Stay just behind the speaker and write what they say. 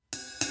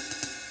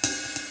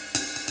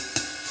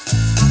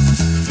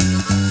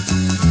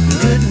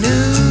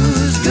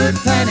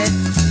good planet.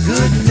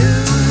 Good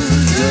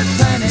news, good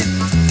planet.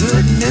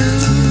 Good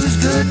news,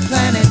 good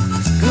planet.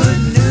 Good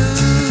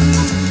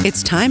news.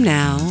 It's time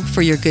now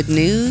for your good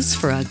news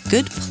for a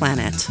good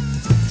planet.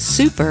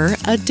 Super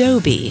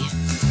Adobe.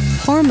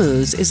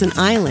 Hormuz is an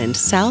island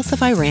south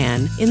of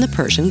Iran in the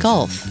Persian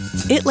Gulf.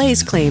 It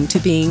lays claim to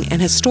being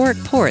an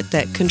historic port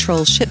that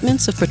controls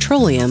shipments of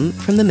petroleum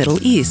from the Middle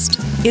East.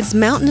 Its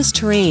mountainous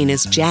terrain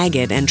is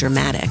jagged and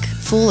dramatic,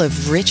 full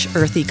of rich,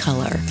 earthy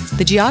color.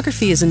 The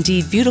geography is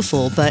indeed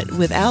beautiful, but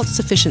without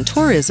sufficient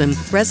tourism,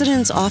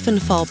 residents often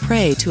fall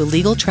prey to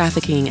illegal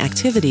trafficking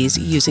activities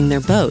using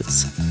their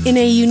boats. In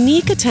a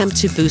unique attempt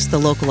to boost the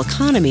local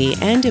economy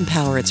and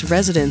empower its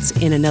residents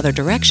in another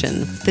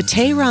direction, the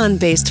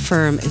Tehran-based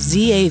firm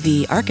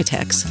ZAV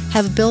Architects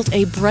have built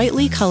a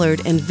brightly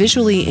colored and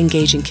visually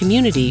engaging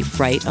community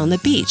right on the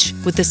beach,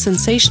 with the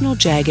sensational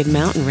jagged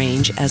mountain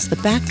range as the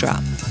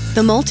backdrop.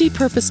 The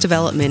multi-purpose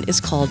development is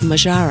called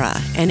Majara,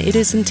 and it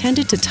is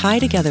intended to tie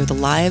together the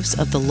lives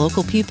of the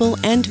local people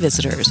and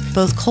visitors,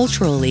 both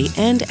culturally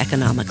and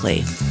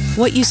economically.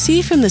 What you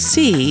see from the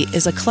sea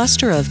is a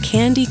cluster of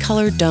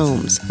candy-colored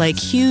domes, like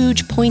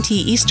huge, pointy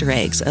Easter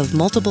eggs of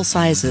multiple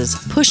sizes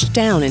pushed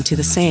down into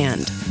the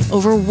sand.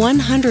 Over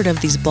 100 of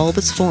these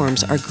bulbous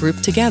forms are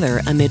grouped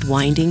together amid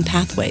winding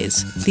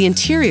pathways. The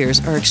interiors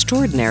are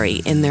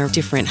extraordinary in their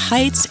different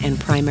heights and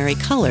primary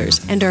colors,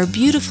 and are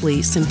beautifully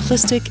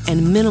simplistic and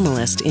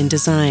minimalist in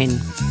design.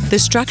 The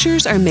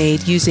structures are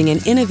made using an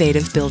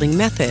innovative building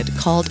method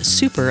called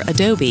Super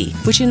Adobe,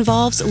 which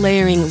involves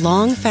layering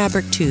long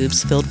fabric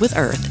tubes filled with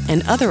earth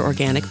and other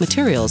organic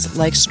materials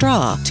like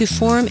straw to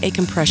form a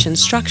compression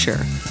structure.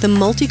 The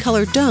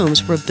multicolored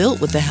domes were built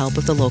with the help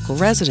of the local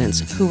residents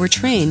who were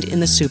trained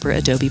in the Super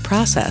Adobe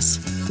process.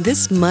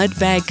 This mud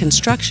bag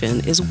construction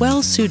is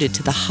well suited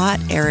to the hot,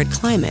 arid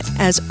climate,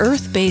 as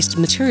earth-based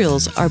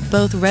materials are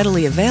both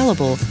readily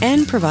available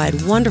and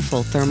provide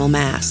wonderful thermal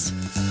mass.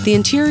 The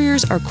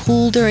interiors are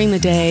cool during the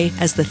day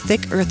as the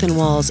thick earthen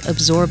walls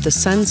absorb the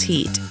sun's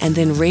heat and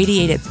then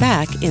radiate it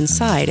back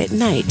inside at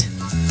night.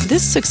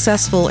 This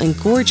successful and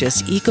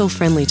gorgeous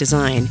eco-friendly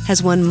design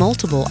has won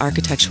multiple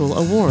architectural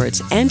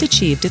awards and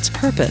achieved its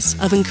purpose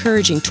of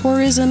encouraging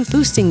tourism,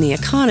 boosting the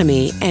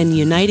economy, and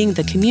uniting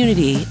the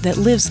community that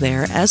lives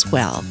there as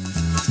well.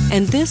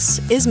 And this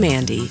is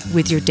Mandy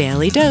with your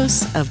daily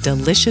dose of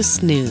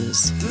delicious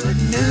news. Good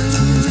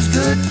news,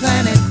 good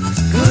planet.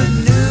 Good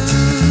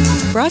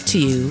news. Brought to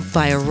you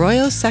by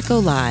Arroyo Seco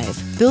Live,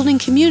 building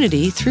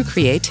community through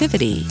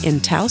creativity in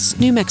Taos,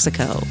 New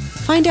Mexico.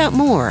 Find out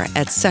more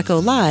at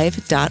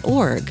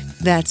secolive.org.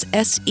 That's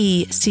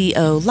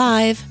SECO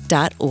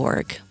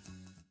Live.org.